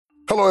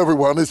Hello,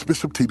 everyone. It's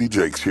Bishop T.D.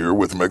 Jakes here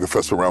with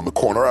MegaFest around the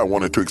corner. I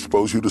wanted to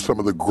expose you to some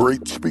of the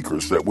great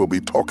speakers that will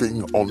be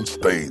talking on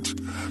stage.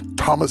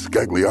 Thomas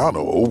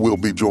Gagliano will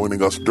be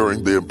joining us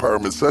during the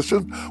empowerment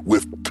session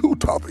with two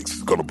topics.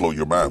 It's going to blow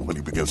your mind when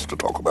he begins to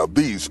talk about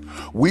these.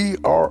 We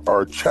are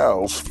our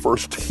child's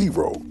first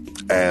hero,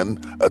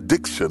 and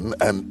addiction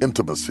and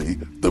intimacy,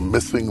 the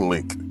missing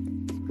link.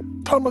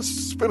 Thomas,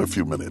 spend a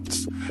few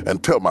minutes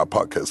and tell my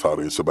podcast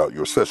audience about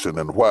your session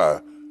and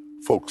why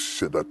folks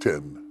should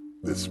attend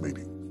this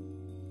meeting.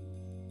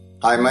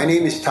 Hi, my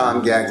name is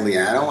Tom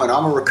Gagliano, and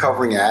I'm a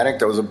recovering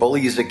addict. I was a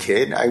bully as a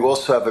kid. I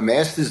also have a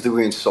master's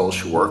degree in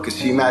social work, a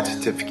CMAT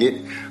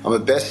certificate. I'm a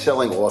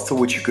best-selling author,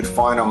 which you could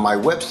find on my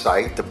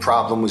website,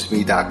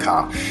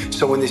 theproblemwasme.com.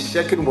 So in this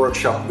second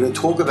workshop, we're going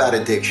to talk about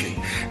addiction.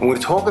 And we're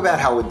going to talk about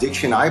how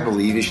addiction, I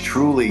believe, is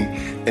truly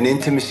an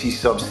intimacy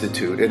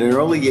substitute. At an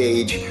early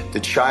age, the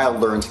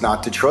child learns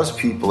not to trust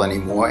people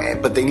anymore,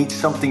 but they need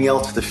something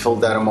else to fill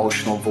that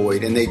emotional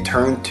void, and they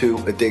turn to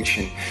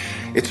addiction.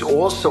 It's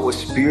also a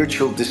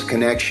spiritual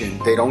disconnection.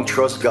 They don't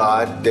trust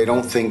God. They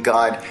don't think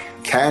God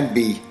can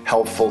be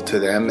helpful to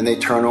them, and they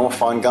turn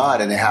off on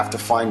God, and they have to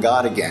find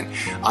God again.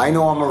 I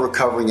know I'm a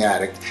recovering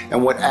addict,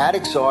 and what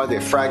addicts are,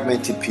 they're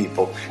fragmented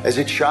people. As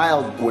a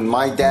child, when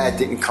my dad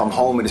didn't come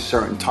home at a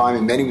certain time,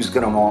 it meant he was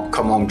going to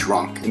come home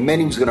drunk. It meant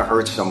he was going to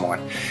hurt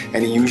someone.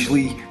 And he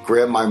usually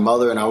grabbed my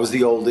mother, and I was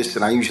the oldest,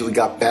 and I usually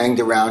got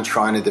banged around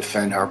trying to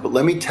defend her. But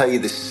let me tell you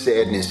the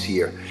sadness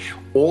here.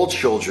 All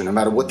children, no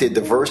matter what their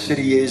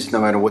diversity is,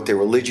 no matter what their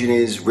religion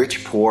is,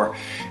 rich, poor,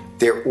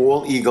 they're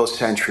all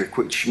egocentric,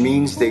 which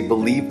means they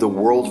believe the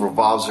world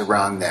revolves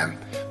around them.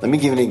 Let me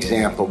give you an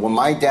example. When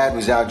my dad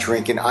was out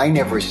drinking, I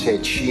never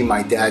said, gee,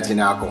 my dad's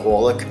an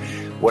alcoholic.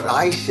 What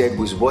I said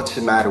was, what's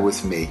the matter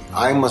with me?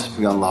 I must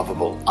be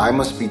unlovable. I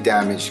must be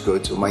damaged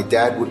goods, or my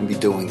dad wouldn't be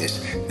doing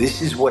this.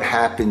 This is what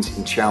happens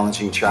in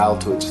challenging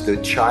childhoods. The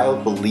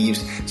child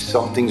believes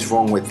something's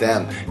wrong with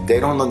them.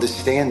 They don't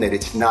understand that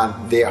it's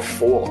not their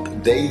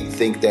fault. They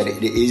think that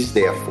it is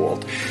their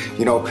fault.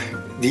 You know,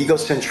 the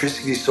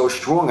egocentricity is so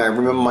strong. I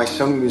remember my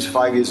son, when he was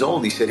 5 years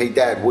old, he said, hey,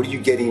 Dad, what are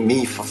you getting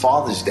me for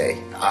Father's Day?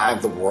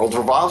 The world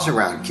revolves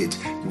around kids.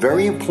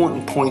 Very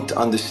important point to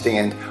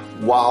understand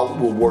while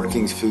we're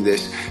working through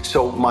this.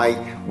 So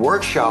my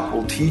workshop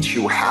will teach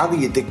you how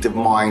the addictive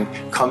mind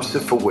comes to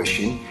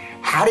fruition,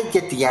 how to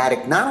get the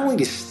addict not only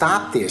to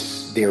stop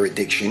their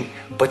addiction,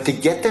 but to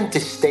get them to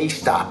stay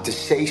stopped, to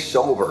stay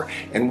sober.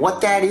 And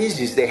what that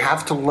is they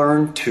have to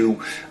learn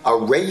to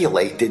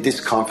regulate their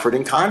discomfort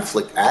and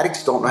conflict.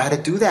 Addicts don't know how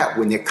to do that.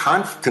 When they're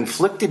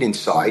conflicted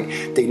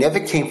inside, they never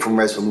came from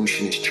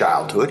resolutionist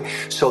childhood,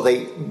 so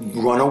they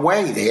run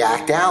away, they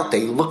act out,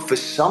 they look for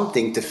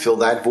something to fill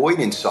that void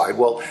inside.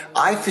 Well,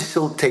 I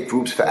facilitate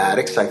groups for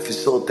addicts, I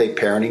facilitate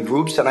parenting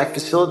groups, and I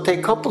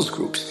facilitate couples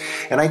groups.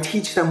 And I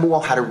teach them all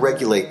how to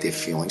regulate their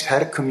feelings, how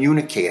to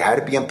communicate, how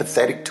to be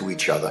empathetic to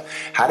each other,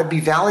 how to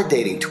be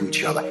validating to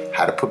each other,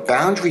 how to put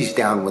boundaries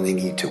down when they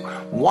need to.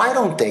 Why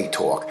don't they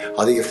talk?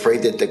 Are they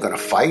afraid that they're going to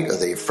fight? Are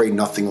they afraid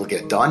nothing will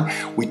get done?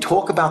 We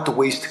talk about the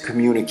ways to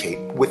communicate.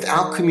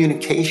 Without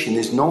communication,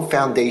 there's no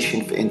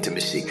foundation for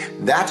intimacy.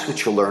 That's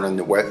what you'll learn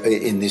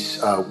in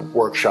this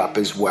workshop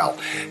as well.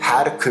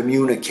 How to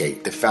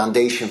communicate, the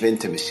foundation of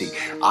intimacy.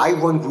 I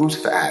run groups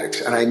for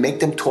addicts, and I make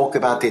them talk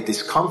about their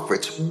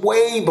discomforts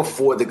way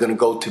before they're going to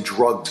go to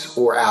drugs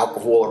or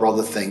alcohol or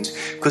other things.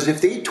 Because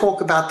if they talk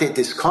about their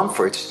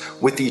discomforts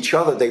with each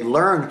other, they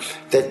learn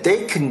that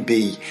they can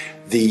be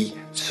the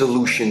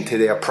solution to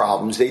their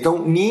problems. They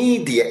don't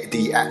need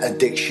the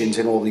addictions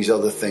and all these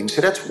other things.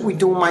 So that's what we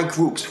do in my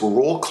groups.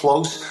 We're all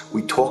close.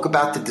 We talk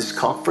about the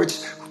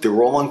discomforts.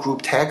 They're all on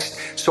group text.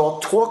 So I'll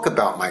talk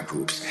about my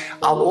groups.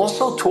 I'll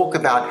also talk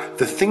about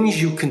the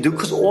things you can do,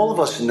 because all of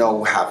us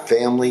know have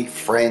family,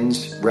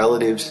 friends,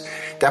 relatives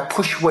that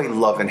push away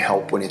love and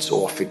help when it's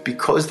offered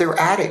because they're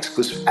addicts,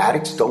 because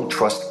addicts don't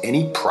trust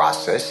any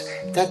process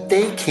that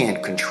they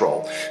can't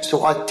control.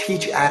 So I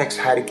teach addicts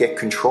how to get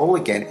control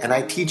again, and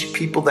I teach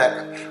people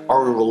that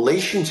are in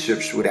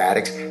relationships with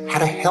addicts how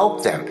to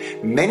help them.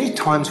 Many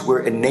times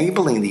we're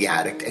enabling the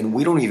addict and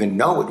we don't even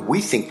know it.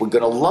 We think we're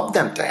going to love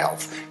them to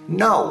health.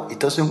 No, it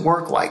doesn't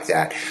work like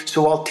that.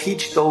 So I'll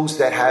teach those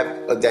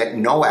that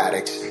know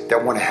addicts,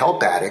 that want to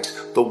help addicts,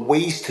 the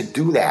ways to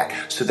do that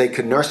so they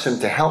can nurse them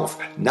to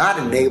health, not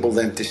enable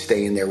them to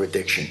stay in their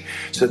addiction.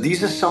 So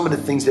these are some of the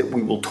things that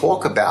we will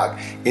talk about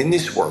in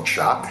this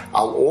workshop.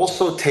 I'll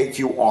also take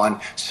you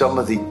on some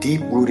of the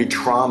deep-rooted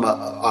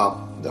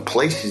trauma the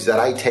places that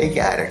I take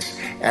addicts,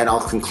 and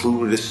I'll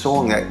conclude with a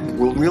song that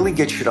will really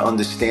get you to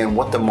understand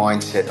what the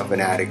mindset of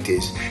an addict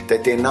is,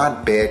 that they're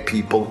not bad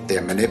people,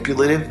 they're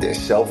manipulative, they're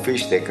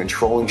selfish, they're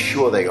controlling,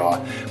 sure they are,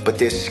 but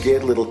they're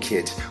scared little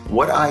kids.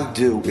 What I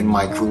do in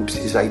my groups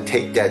is I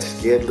take that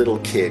scared little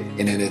kid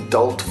in an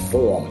adult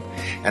form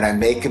and I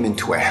make them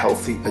into a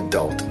healthy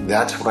adult.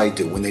 That's what I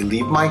do. When they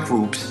leave my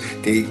groups,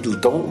 they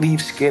don't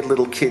leave scared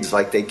little kids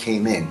like they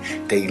came in.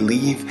 They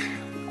leave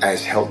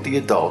as healthy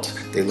adults.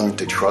 They learn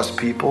to trust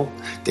people.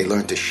 They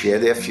learn to share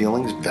their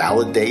feelings,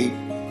 validate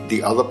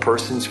the other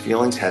person's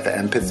feelings, have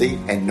empathy,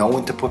 and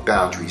knowing to put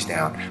boundaries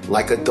down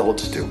like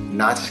adults do,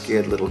 not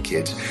scared little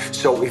kids.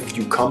 So if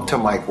you come to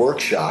my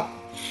workshop,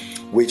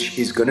 which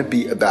is going to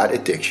be about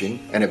addiction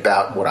and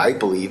about what I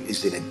believe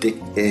is an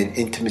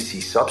intimacy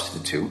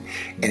substitute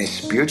and a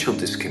spiritual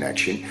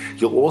disconnection,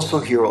 you'll also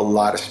hear a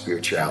lot of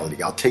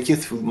spirituality. I'll take you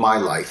through my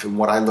life and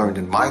what I learned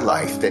in my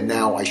life that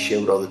now I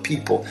share with other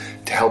people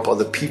to help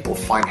other people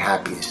find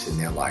happiness in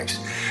their lives.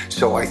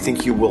 So I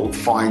think you will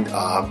find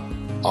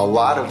a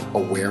lot of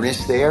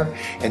awareness there,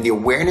 and the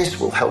awareness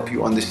will help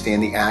you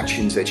understand the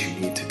actions that you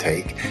need to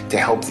take to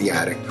help the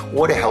addict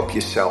or to help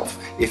yourself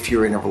if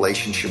you're in a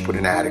relationship with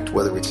an addict,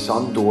 whether it's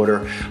son,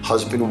 daughter,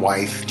 husband,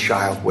 wife,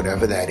 child,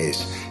 whatever that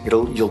is.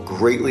 You'll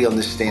greatly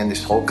understand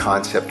this whole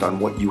concept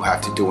on what you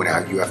have to do and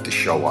how you have to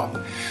show up.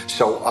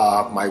 So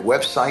my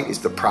website is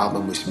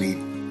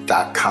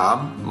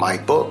theproblemwasme.com. My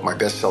book, my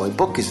best-selling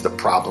book, is The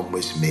Problem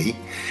Was Me,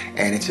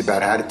 and it's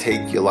about how to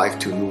take your life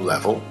to a new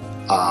level.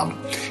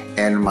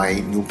 And my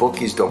new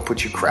book is Don't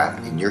Put Your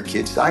Crap in Your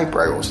Kid's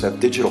Diaper. I also have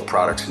digital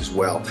products as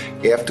well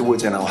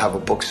afterwards, and I'll have a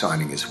book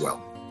signing as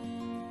well.